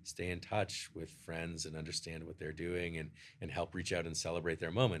can stay in touch with friends and understand what they're doing and help reach out and celebrate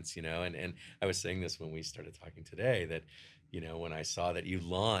their moments, and I was saying this when we started talking today that, when I saw that you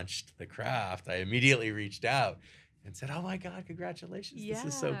launched the craft, I immediately reached out and said, "Oh my God, congratulations. This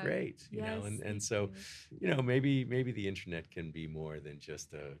is so Yeah. great." Yes, And thank so, you. maybe the internet can be more than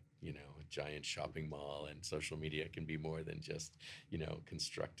just a giant shopping mall, and social media can be more than just,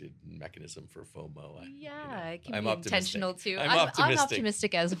 constructed mechanism for FOMO. Yeah, it can I'm be optimistic. intentional too. I'm I'm optimistic.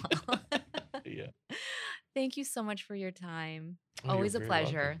 optimistic as well. Yeah. Thank you so much for your time. Oh, you're Always a very welcome.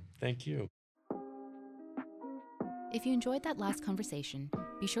 pleasure. Thank you. If you enjoyed that last conversation,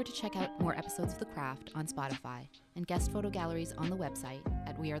 be sure to check out more episodes of The Craft on Spotify and guest photo galleries on the website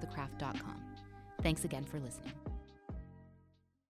at wearethecraft.com. Thanks again for listening.